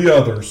pick 3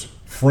 others,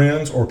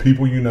 friends or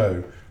people you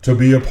know, to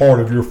be a part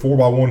of your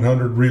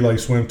 4x100 relay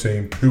swim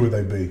team, who would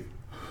they be?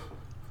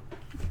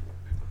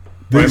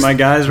 Right, my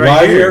guys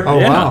right here. Oh,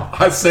 wow.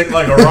 I sink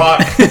like a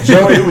rock.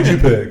 Joey, who would you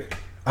pick?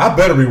 I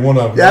better be one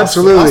of them. Yeah,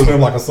 absolutely. I swim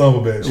like a son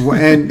of a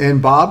bitch.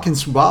 And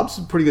Bob's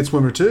a pretty good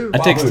swimmer too. I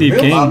take Bob Steve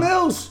Mills. King. Bob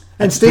Mills.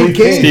 And Steve King.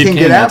 King Steve can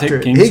King, get I'll after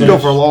take it. King He can go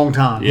first. for a long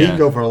time. He Yeah. can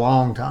go for a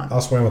long time. I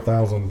swam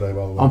 1,000 a day,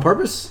 by the way. On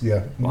purpose?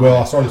 Yeah. Well,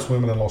 I started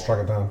swimming and lost track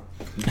of time.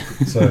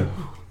 So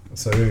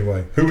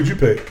anyway, who would you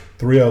pick?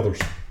 3 others.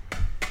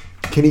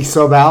 Can he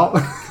sub out?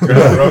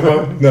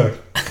 No.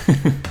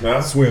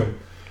 No? Swim.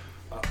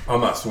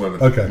 I'm not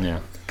swimming. Okay. Yeah.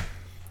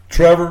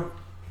 Trevor,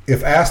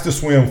 if asked to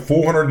swim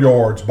 400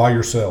 yards by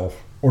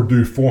yourself or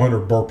do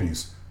 400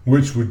 burpees,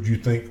 which would you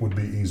think would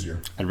be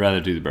easier? I'd rather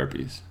do the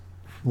burpees.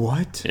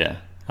 What? Yeah.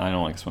 I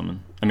don't like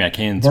swimming. I mean, I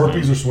can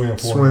Burpees swim. or swim? 400?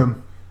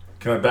 Swim.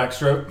 Can I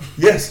backstroke?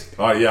 Yes.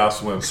 All right, yeah, I'll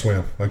swim.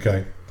 Swim.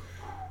 Okay.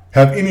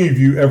 Have any of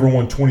you ever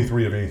won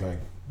 23 of anything?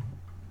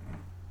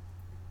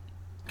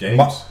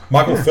 Games?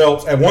 Michael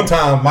Phelps. At one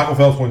time, Michael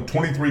Phelps won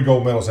 23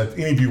 gold medals. Have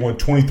any of you won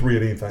 23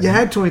 at anything? You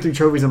had 23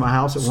 trophies in my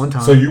house at one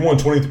time. So you won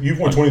 20. You've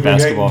won 23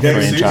 Basketball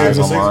games franchise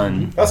a season?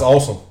 online. That's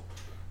awesome.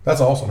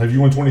 That's awesome. Have you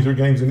won 23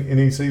 games in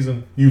any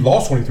season? You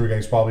lost 23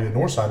 games probably at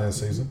Northside in a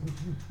season.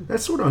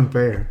 That's sort of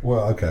unfair.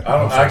 Well, okay. I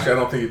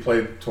don't think he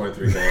played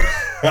 23 games.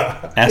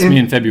 Ask me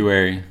in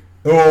February.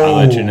 Oh, I'll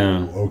let you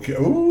know. Okay.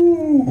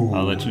 Ooh.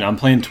 I'll let you know. I'm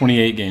playing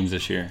 28 games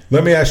this year.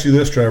 Let me ask you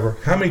this, Trevor.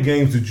 How many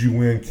games did you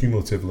win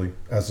cumulatively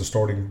as the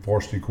starting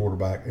varsity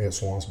quarterback at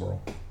Swansboro?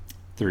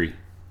 3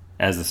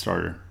 as the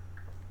starter.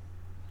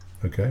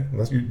 Okay.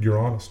 You're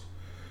honest.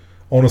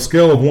 On a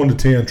scale of 1 to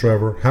 10,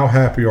 Trevor, how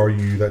happy are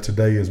you that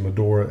today is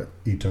Midori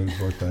Ito's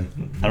birthday?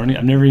 I've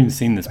never even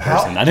seen this How-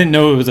 person. I didn't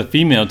know it was a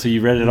female till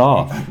you read it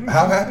off.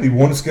 How happy?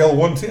 On a scale of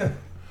 1 to 10.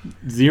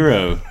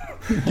 0.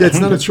 Yeah, it's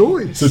not a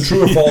choice. So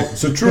true or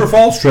false? True or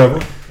false,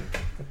 Trevor?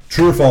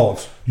 True or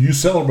false? You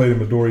celebrated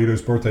Midori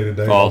Ito's birthday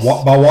today False.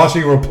 by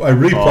watching a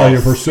replay False.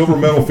 of her silver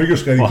medal figure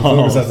skating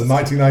performance at the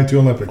 1992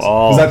 Olympics.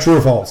 False. Is that true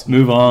or false?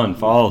 Move on.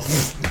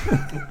 False.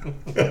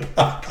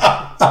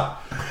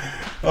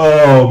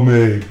 Oh,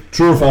 me.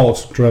 True or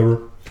false,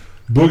 Trevor?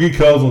 Boogie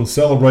Cousins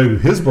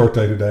celebrated his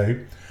birthday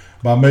today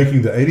by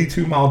making the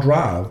 82-mile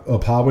drive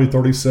up Highway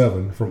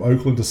 37 from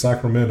Oakland to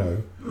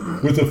Sacramento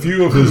with a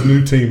few of his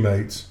new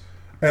teammates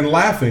and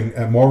laughing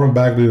at Marvin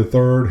Bagley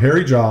III,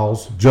 Harry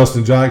Giles,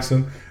 Justin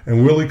Jackson,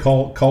 and Willie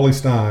Cauley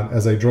Stein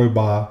as they drove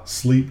by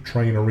Sleep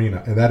Train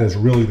Arena. And that is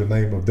really the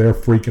name of their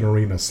freaking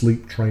arena,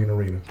 Sleep Train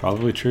Arena.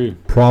 Probably true.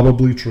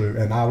 Probably true.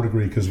 And I would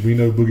agree because we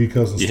know Boogie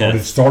Cousins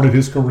Yes. started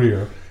his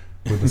career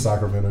with the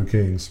Sacramento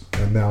Kings.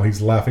 And now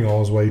he's laughing all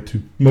his way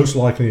to most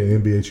likely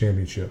an NBA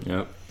championship.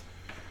 Yep.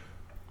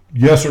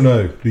 Yes or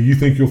no? Do you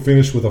think you'll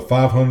finish with a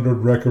 500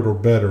 record or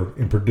better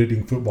in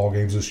predicting football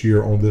games this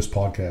year on this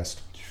podcast?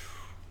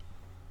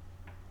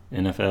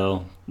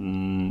 NFL.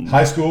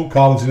 High school,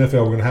 college, NFL.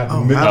 We're going to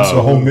have the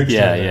absolutely. whole mixture.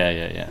 Yeah,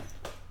 there. yeah.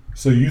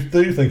 So you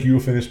do think you will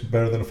finish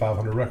better than a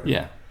 500 record?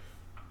 Yeah.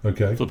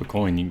 Okay. Flip a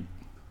coin, you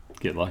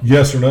get lucky.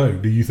 Yes or no?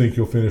 Do you think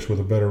you'll finish with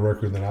a better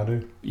record than I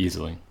do?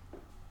 Easily.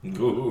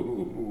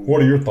 Ooh.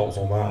 What are your thoughts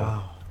on that?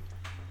 Wow.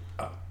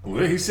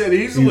 Well, he said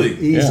easily.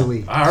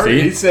 Easily. I heard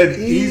See? he said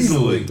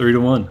easily.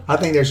 3-1. I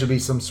think there should be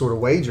some sort of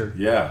wager.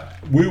 Yeah.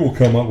 We will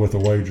come up with a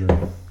wager.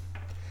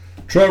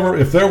 Trevor,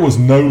 if there was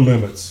no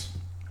limits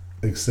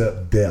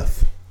except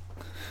death,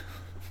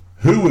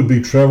 who would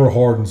be Trevor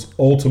Harden's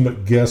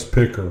ultimate guest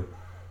picker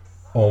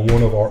on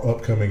one of our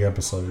upcoming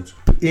episodes?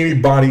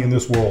 Anybody in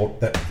this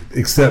world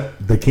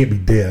except they can't be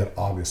dead,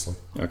 obviously.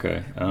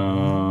 Okay.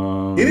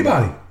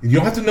 Anybody. You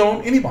don't have to know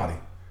him. Anybody.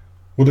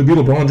 Would it be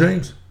LeBron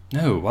James?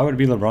 No, why would it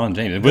be LeBron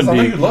James? It Because I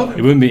wouldn't know be. you love him.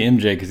 It wouldn't be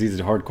MJ because he's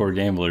a hardcore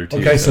gambler too.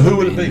 Okay, so who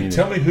would it be? him either.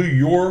 Tell me who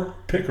your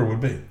picker would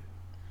be.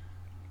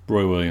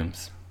 Roy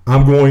Williams.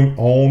 I'm going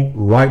on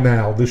right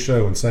now this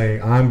show and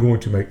saying I'm going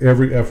to make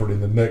every effort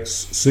in the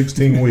next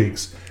 16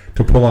 weeks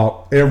to pull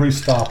out every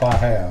stop I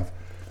have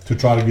to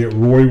try to get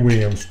Roy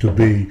Williams to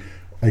be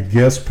a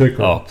guest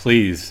picker Oh,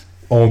 please.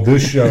 on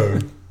this show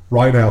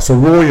right now. So,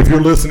 Roy, if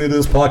you're listening to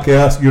this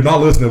podcast, you're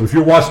not listening. If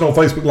you're watching on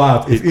Facebook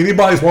Live, if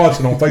anybody's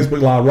watching on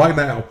Facebook Live right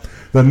now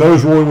that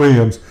knows Roy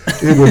Williams,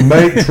 it would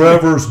make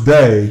Trevor's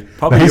day.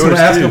 Probably Now, he's going yours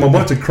to ask too. him a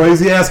bunch of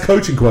crazy-ass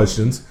coaching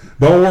questions,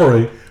 Don't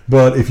worry.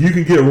 But if you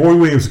can get Roy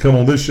Williams to come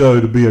on this show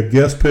to be a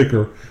guest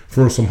picker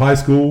for some high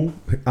school,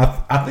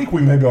 I think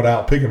we may be able to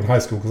outpick him in high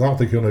school because I don't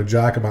think he'll know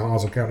jack about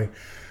Onslow County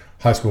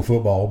high school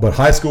football. But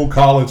high school,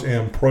 college,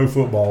 and pro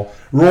football.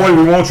 Roy,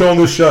 we want you on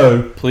this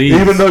show. Please.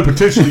 Even though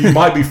potentially you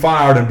might be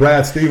fired and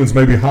Brad Stevens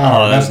may be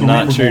hired. Oh, that's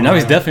not true. No,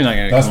 he's definitely not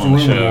going to come on the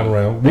show. That's the rumor going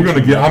around.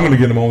 I'm going to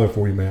get him on there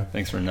for you, man.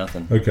 Thanks for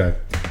nothing. Okay.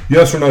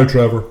 Yes or no,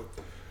 Trevor?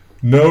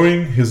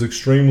 Knowing his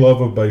extreme love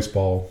of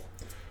baseball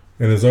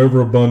and his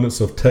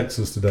overabundance of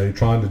Texas today,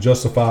 trying to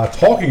justify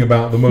talking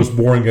about the most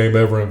boring game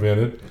ever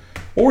invented,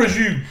 or as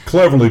you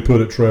cleverly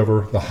put it,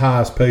 Trevor, the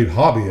highest paid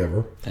hobby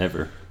ever.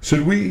 Ever.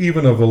 Should we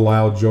even have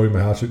allowed Joey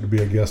Mahouchick to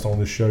be a guest on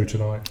this show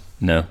tonight?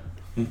 No.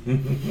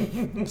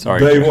 Sorry.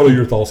 Dave, what are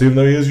your thoughts? Even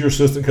though he is your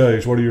assistant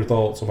coach, what are your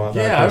thoughts about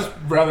that? Yeah, it was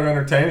rather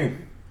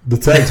entertaining. The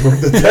texts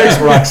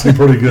were actually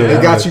pretty good.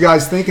 It got you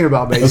guys thinking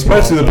about baseball.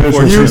 Especially the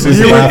pitcher. You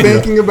were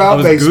thinking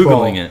about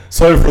baseball. Googling it.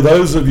 So for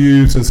those of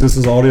you, since this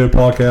is audio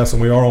podcast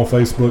and we are on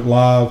Facebook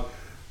Live,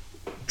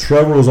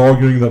 Trevor was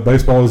arguing that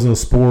baseball isn't a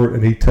sport,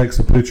 and he texts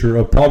a picture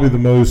of probably the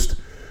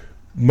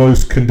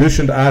most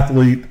conditioned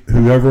athlete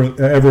who ever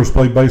has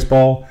played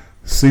baseball,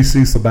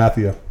 CC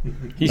Sabathia.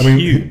 He's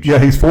huge.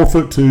 He's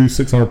 4'2",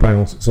 600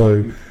 pounds.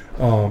 So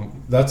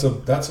that's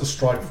a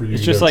strike for you.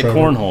 It's just like Trevor.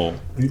 Cornhole.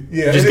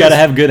 Yeah, just got to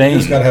have good aim.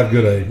 Just got to have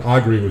good aim. I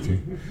agree with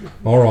you.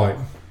 All right.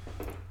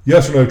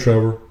 Yes or no,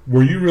 Trevor?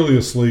 Were you really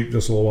asleep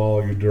just a little while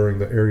ago during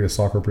the area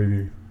soccer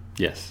preview?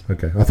 Yes.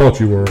 Okay. I thought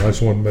you were. I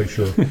just wanted to make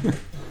sure.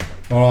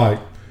 All right.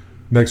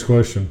 Next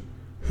question.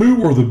 Who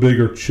were the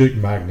bigger chick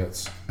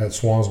magnets at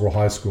Swansboro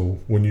High School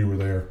when you were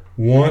there?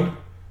 1,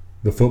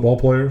 the football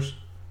players.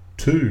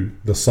 2,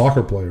 the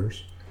soccer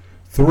players.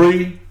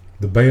 3,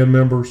 the band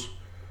members.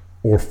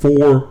 Or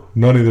 4,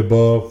 none of the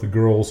above, the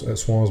girls at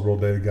Swansboro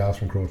dated guys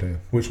from Croatan.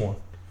 Which one?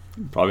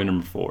 Probably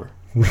number 4.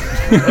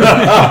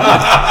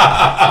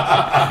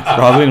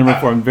 Probably number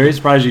 4. I'm very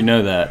surprised you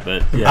know that,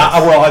 but yeah.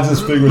 I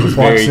just figured the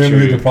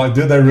proximity.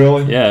 Did they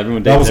really? Yeah,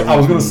 everyone did. I was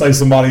going to say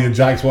somebody in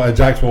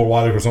Jacksonville,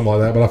 White or something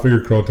like that, but I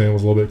figured Croatan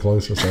was a little bit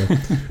closer. So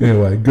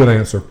anyway, good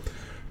answer.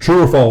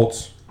 True or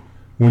false?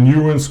 When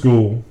you were in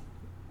school,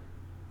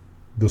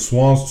 the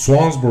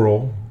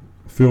Swansboro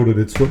fielded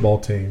its football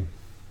team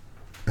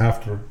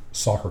after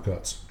soccer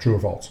cuts. True or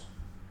false?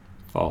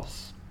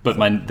 False. But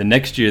the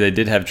next year they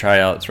did have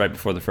tryouts right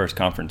before the first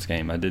conference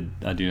game. I do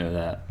know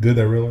that. Did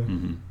they really?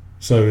 Mm-hmm.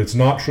 So it's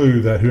not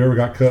true that whoever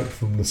got cut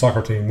from the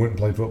soccer team went and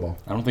played football?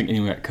 I don't think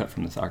anyone got cut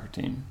from the soccer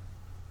team.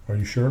 Are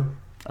you sure?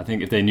 I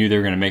think if they knew they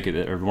were going to make it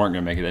or weren't going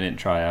to make it, they didn't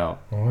try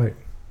out. All right.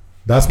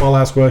 That's my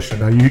last question.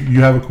 Now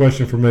you have a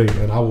question for me,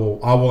 and I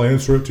will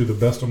answer it to the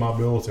best of my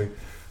ability,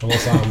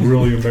 unless I'm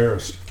really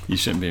embarrassed. You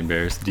shouldn't be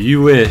embarrassed. Do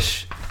you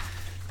wish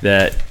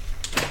that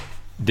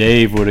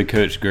Dave would have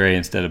coached Gray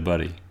instead of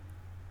Buddy?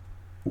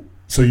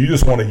 So you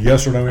just want a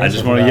yes or no answer? I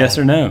just want a yes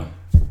or no.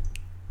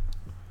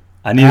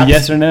 I need a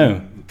yes or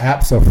no.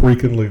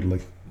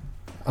 Abso-freaking-lutely.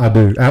 I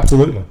do.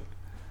 Absolutely.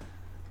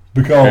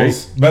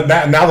 Because, but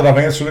now that I've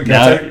answered it,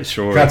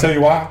 can I tell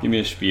you why? Give me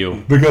a spiel.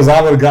 Because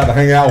I would have got to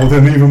hang out with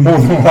him even more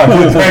than I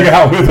did hang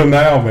out with him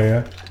now,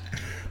 man.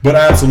 But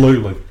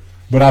absolutely.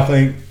 But I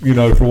think,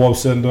 for what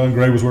was said and done,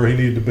 Gray was where he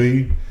needed to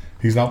be.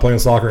 He's not playing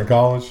soccer in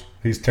college.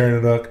 He's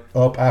tearing it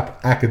up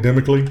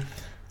academically.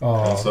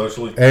 And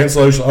socially.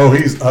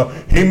 Oh,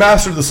 he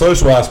mastered the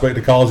social aspect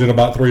of college in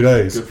about 3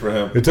 days. Good for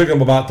him. It took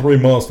him about 3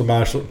 months to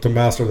master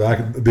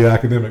the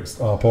academics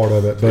part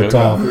of it. But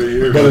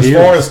as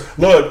far as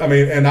look,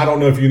 and I don't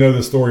know if you know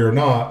this story or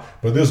not,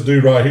 but this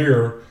dude right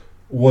here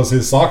was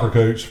his soccer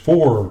coach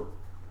for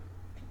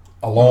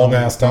a long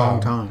time.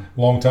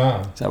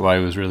 Is that why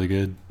he was really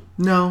good?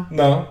 No.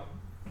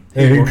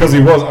 Because he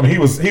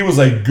was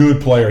a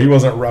good player. He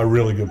wasn't a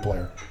really good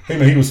player.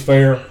 He was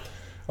fair.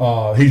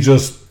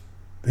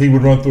 He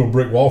would run through a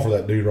brick wall for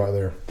that dude right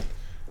there.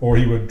 Or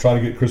he would try to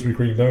get Krispy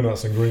Kreme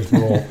donuts in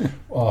Greensboro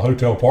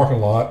hotel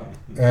parking lot.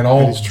 And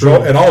all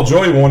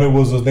Joey wanted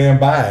was a damn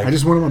bag. I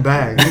just wanted my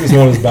bag. He just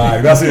wanted his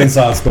bag. That's the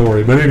inside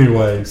story. But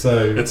anyway,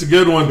 so it's a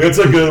good one. It's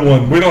a good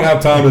one. We don't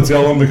have time to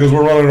tell them because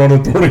we're running on a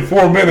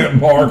 34-minute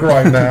mark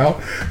right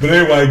now. But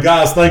anyway,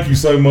 guys, thank you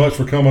so much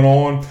for coming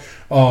on.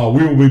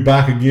 We will be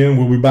back again.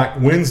 We'll be back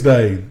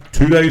Wednesday,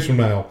 2 days from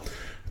now,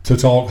 to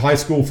talk high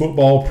school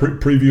football,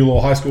 preview a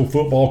little high school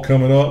football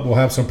coming up. We'll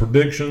have some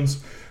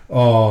predictions.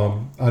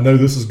 I know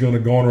this is going to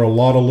garner a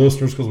lot of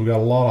listeners because we got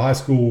a lot of high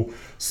school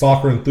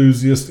soccer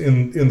enthusiasts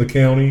in the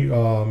county.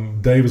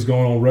 Dave was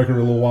going on record a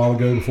little while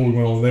ago before we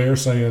went on there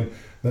saying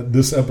that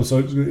this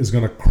episode is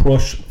going to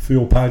crush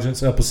Phil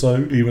Pageant's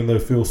episode, even though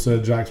Phil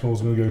said Jacksonville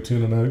was going to go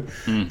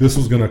 10-0. This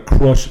was going to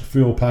crush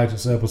Phil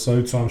Pageant's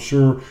episode. So I'm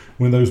sure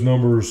when those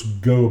numbers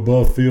go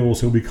above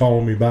Phil's, he'll be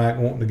calling me back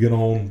wanting to get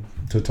on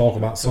to talk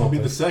about something.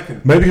 It'll be the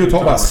second. Maybe he'll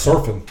talk about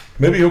surfing.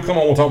 Maybe he'll come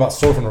on and talk about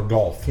surfing or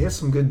golf. He has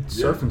some good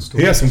surfing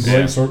stories. He has some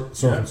great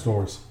surfing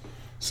stories.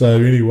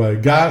 So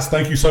anyway, guys,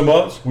 thank you so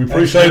much. We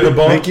appreciate it a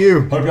bunch. Thank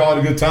you. Hope y'all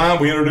had a good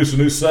time. We introduced a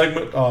new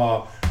segment.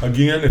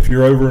 Again, if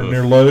you're over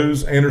near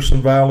Lowe's,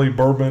 Anderson Valley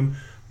Bourbon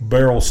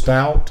Barrel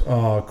Stout,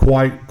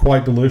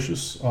 quite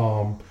delicious.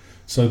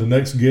 So the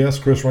next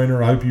guest, Chris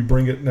Rayner, I hope you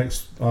bring it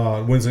next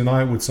Wednesday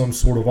night with some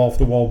sort of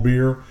off-the-wall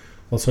beer.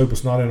 Let's hope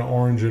it's not in an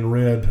orange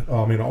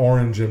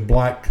and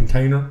black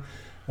container.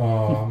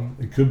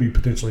 It could be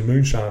potentially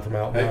moonshine from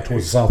out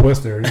towards the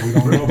southwest area. We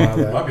don't know about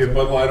that. Might be a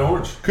Bud Light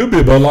Orange. Could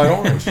be a Bud Light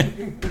Orange.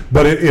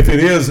 But if it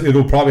is,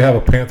 it'll probably have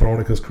a Panther on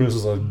it because Chris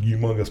is a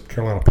humongous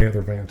Carolina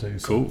Panther fan too.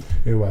 So Cool.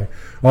 Anyway.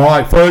 All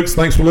right, folks.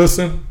 Thanks for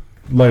listening.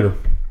 Later.